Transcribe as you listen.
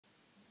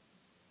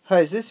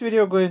Hi, this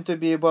video going to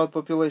be about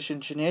population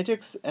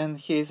genetics, and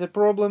here's a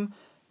problem.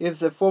 If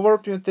the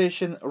forward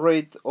mutation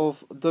rate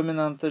of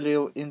dominant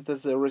allele into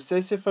the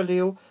recessive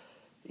allele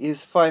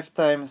is 5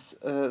 times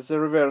the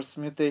reverse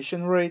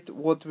mutation rate,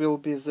 what will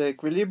be the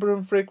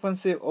equilibrium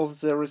frequency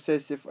of the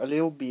recessive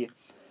allele be?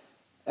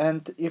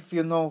 And if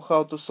you know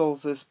how to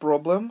solve this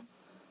problem,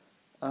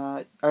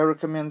 I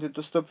recommend you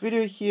to stop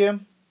video here,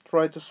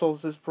 try to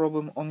solve this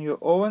problem on your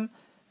own,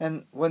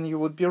 and when you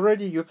would be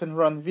ready, you can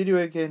run video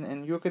again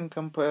and you can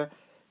compare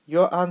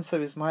your answer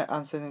with my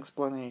answer and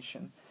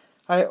explanation.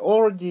 I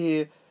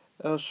already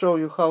show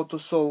you how to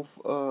solve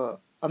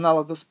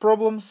analogous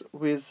problems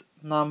with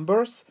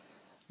numbers,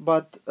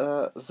 but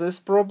this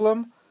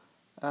problem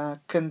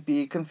can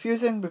be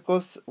confusing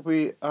because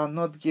we are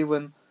not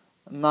given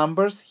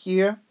numbers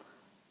here,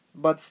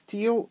 but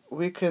still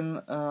we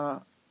can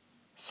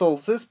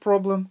solve this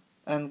problem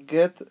and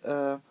get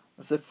the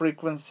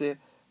frequency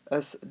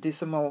as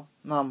decimal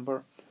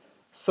number.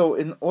 So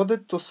in order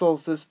to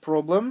solve this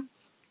problem,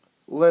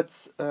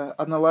 let's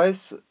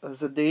analyze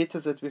the data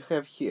that we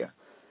have here.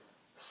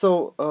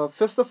 So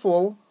first of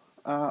all,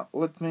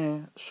 let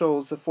me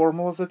show the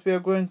formula that we are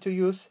going to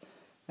use.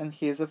 And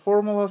here's the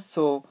formula.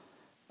 So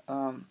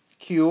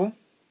Q,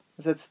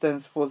 that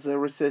stands for the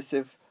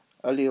recessive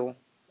allele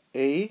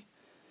A,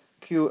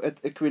 Q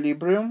at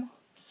equilibrium,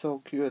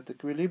 so Q at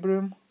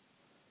equilibrium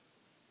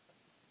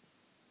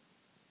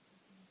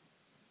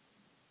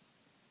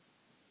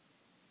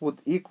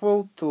would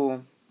equal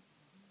to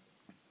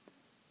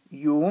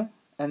U,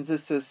 and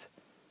this is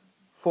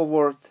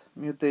forward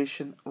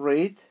mutation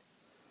rate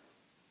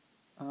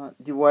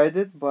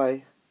divided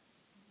by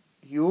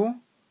U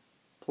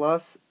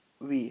plus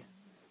V.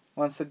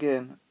 Once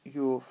again,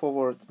 U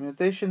forward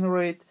mutation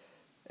rate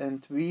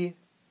and V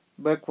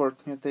backward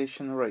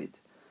mutation rate.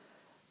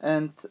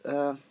 And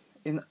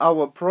in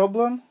our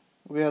problem,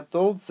 we are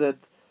told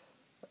that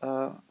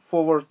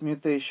forward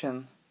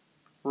mutation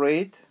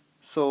rate,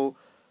 so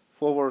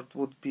forward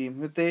would be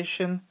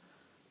mutation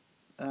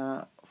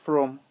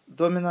from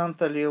dominant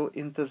allele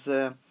into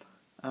the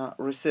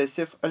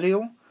recessive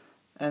allele,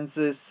 and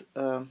this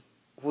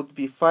would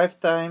be 5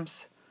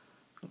 times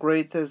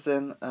greater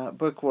than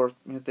backward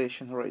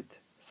mutation rate.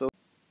 So,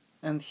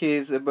 and here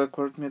is the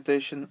backward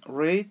mutation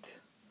rate.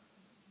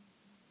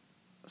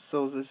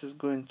 So this is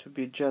going to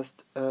be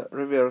just a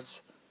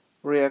reverse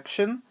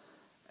reaction,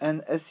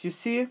 and as you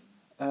see,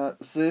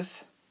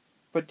 this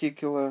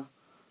particular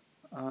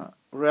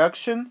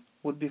reaction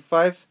would be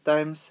 5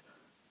 times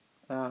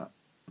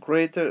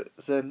greater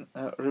than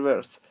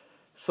reverse.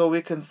 So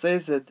we can say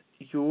that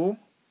U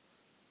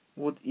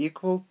would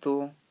equal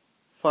to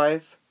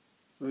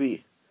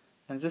 5V,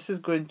 and this is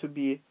going to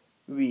be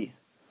V.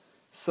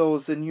 So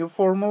the new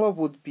formula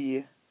would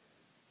be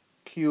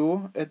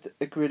Q at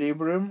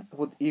equilibrium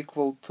would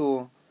equal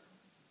to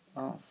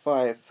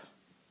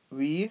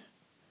 5V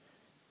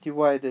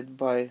divided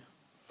by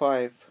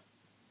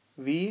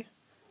 5V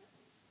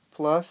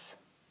plus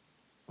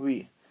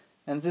V,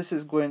 and this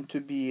is going to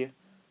be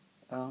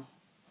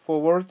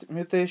forward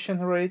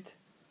mutation rate,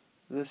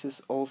 this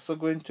is also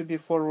going to be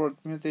forward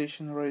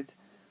mutation rate,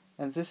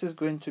 and this is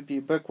going to be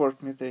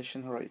backward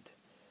mutation rate.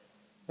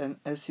 And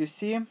as you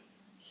see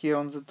here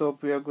on the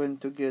top, we are going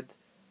to get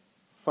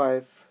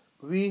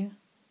 5V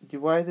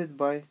divided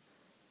by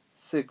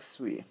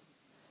 6V,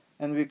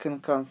 and we can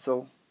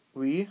cancel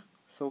V,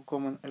 so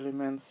common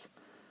elements,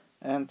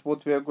 and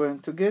what we are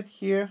going to get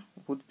here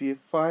would be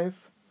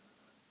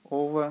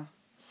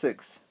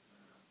 5/6,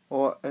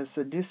 or as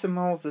a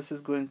decimal this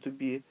is going to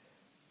be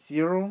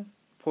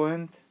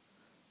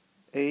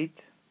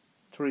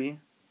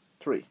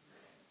 0.833,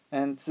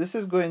 and this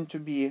is going to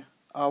be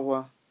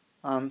our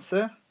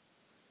answer.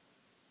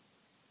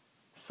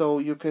 So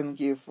you can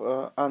give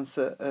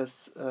answer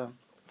as a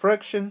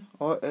fraction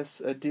or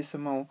as a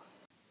decimal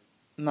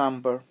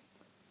number.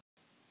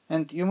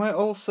 And you may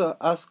also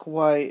ask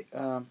why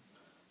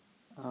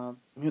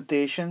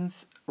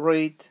mutations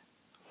rate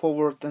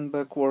forward and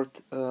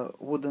backward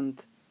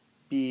wouldn't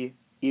be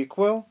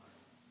equal,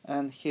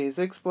 and here's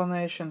the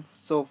explanation.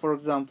 So for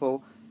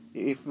example,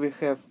 if we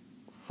have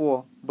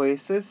 4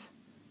 bases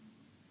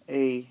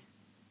A,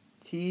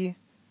 T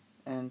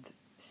and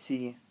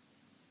C,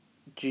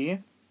 G,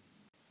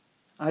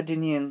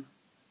 adenine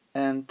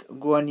and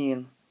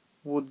guanine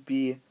would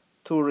be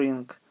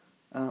 2-ring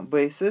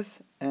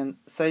bases, and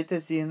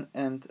cytosine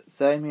and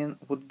thymine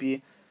would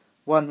be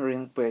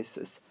 1-ring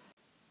bases.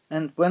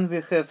 And when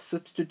we have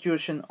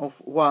substitution of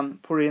one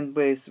purine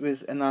base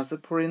with another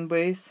purine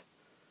base,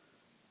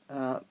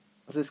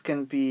 this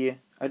can be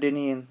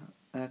adenine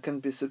can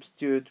be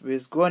substituted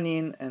with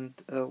guanine and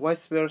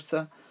vice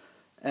versa.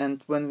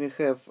 And when we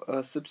have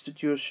a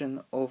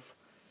substitution of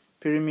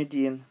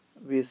pyrimidine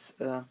with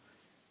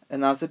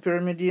another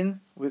pyrimidine,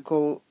 we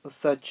call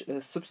such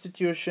a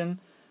substitution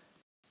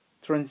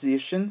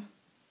transition.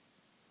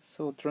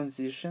 So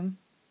transition.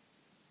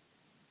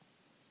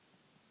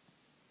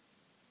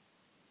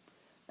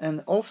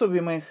 And also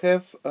we may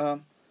have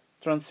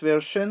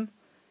transversion,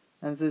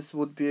 and this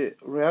would be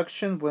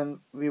reaction when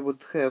we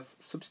would have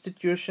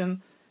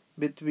substitution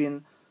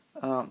between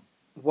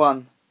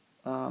one,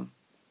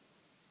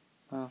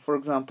 for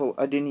example,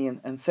 adenine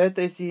and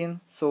cytosine.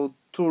 So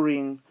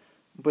 2-ring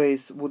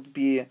base would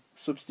be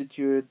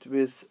substituted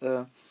with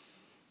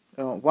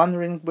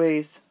 1-ring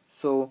base.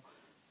 So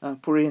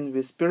purine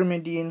with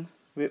pyrimidine.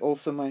 We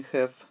also might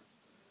have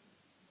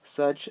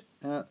such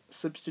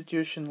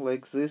substitution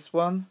like this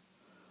one.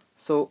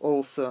 So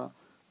also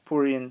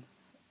purine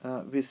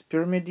with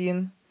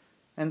pyrimidine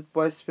and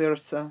vice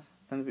versa.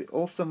 And we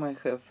also might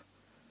have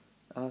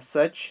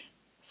such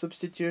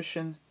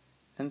substitution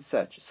and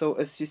such. So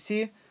as you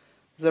see,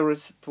 there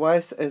is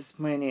twice as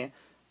many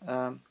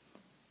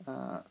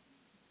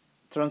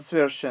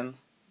transversion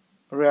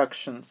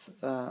reactions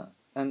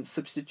and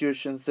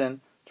substitutions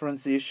than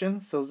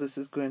transition. So this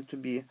is going to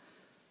be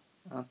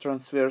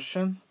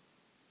transversion.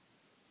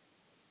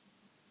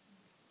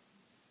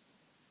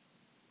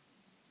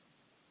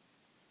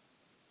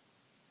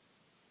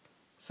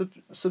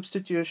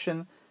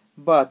 Substitution,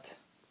 but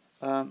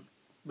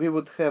we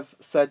would have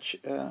such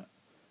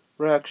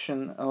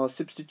reaction or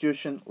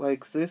substitution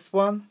like this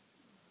one,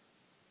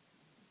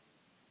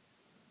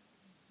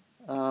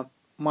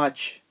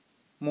 much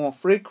more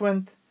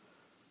frequent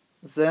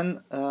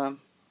than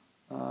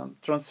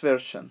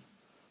transversion.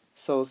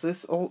 So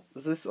this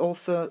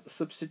also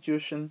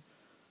substitution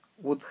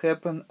would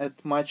happen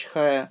at much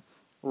higher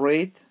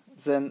rate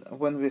than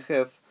when we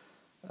have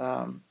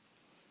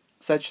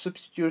such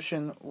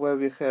substitution where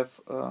we have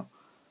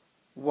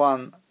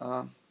one,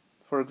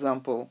 for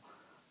example,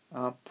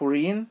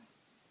 purine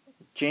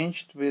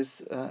changed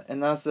with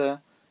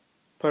another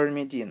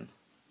pyrimidine.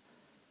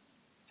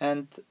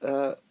 And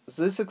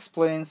this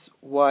explains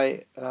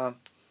why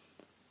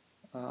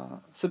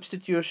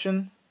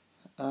substitution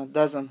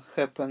doesn't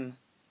happen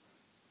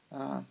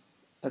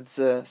at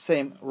the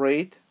same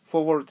rate,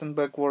 forward and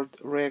backward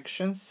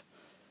reactions.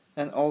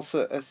 And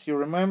also, as you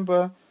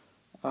remember,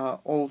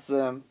 all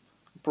the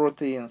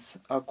proteins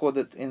are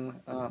coded in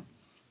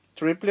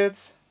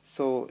triplets,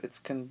 so it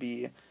can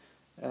be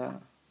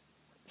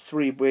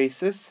 3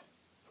 bases,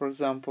 for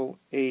example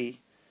A,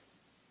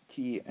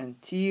 T,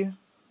 and T.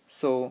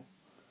 So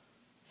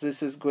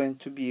this is going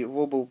to be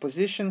wobble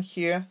position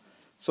here.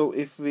 So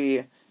if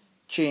we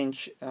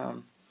change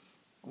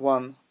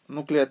one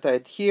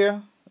nucleotide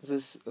here,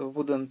 this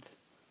wouldn't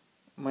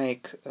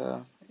make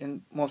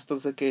in most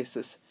of the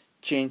cases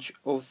change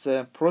of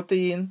the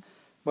protein,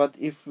 but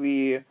if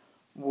we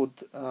would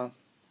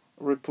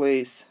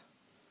replace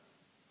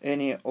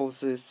any of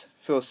these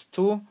first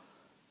 2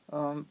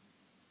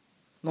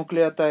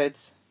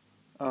 nucleotides,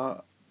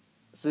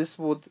 this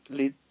would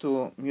lead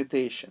to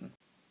mutation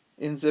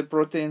in the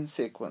protein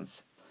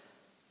sequence.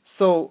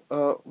 So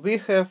we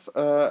have,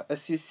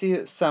 as you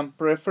see, some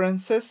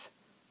preferences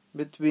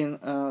between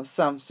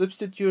some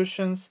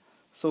substitutions.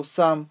 So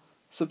some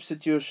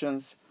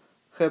substitutions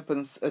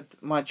happens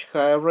at much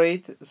higher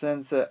rate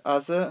than the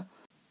other,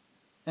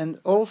 and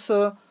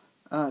also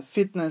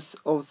fitness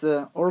of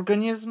the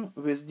organism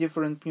with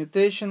different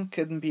mutation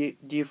can be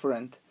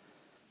different.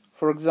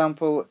 For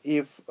example,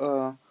 if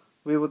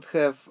we would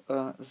have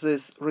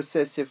this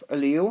recessive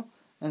allele,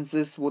 and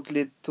this would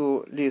lead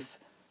to less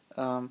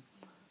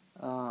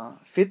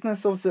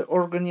fitness of the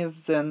organism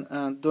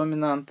than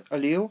dominant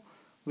allele,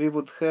 we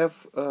would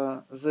have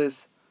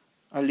this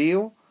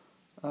allele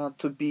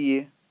to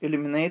be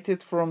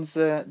eliminated from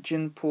the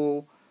gene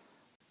pool.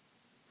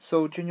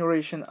 So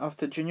generation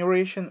after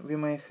generation, we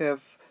may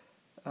have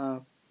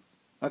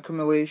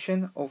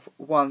accumulation of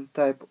one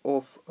type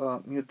of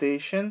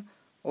mutation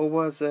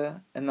over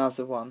the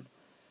another one.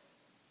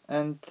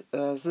 And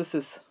this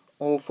is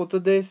all for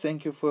today.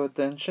 Thank you for your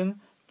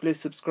attention. Please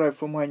subscribe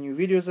for my new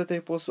videos that I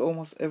post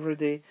almost every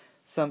day.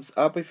 Thumbs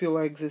up if you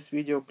like this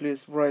video.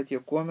 Please write your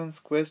comments,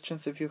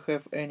 questions if you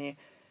have any.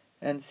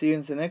 And see you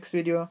in the next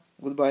video.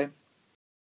 Goodbye.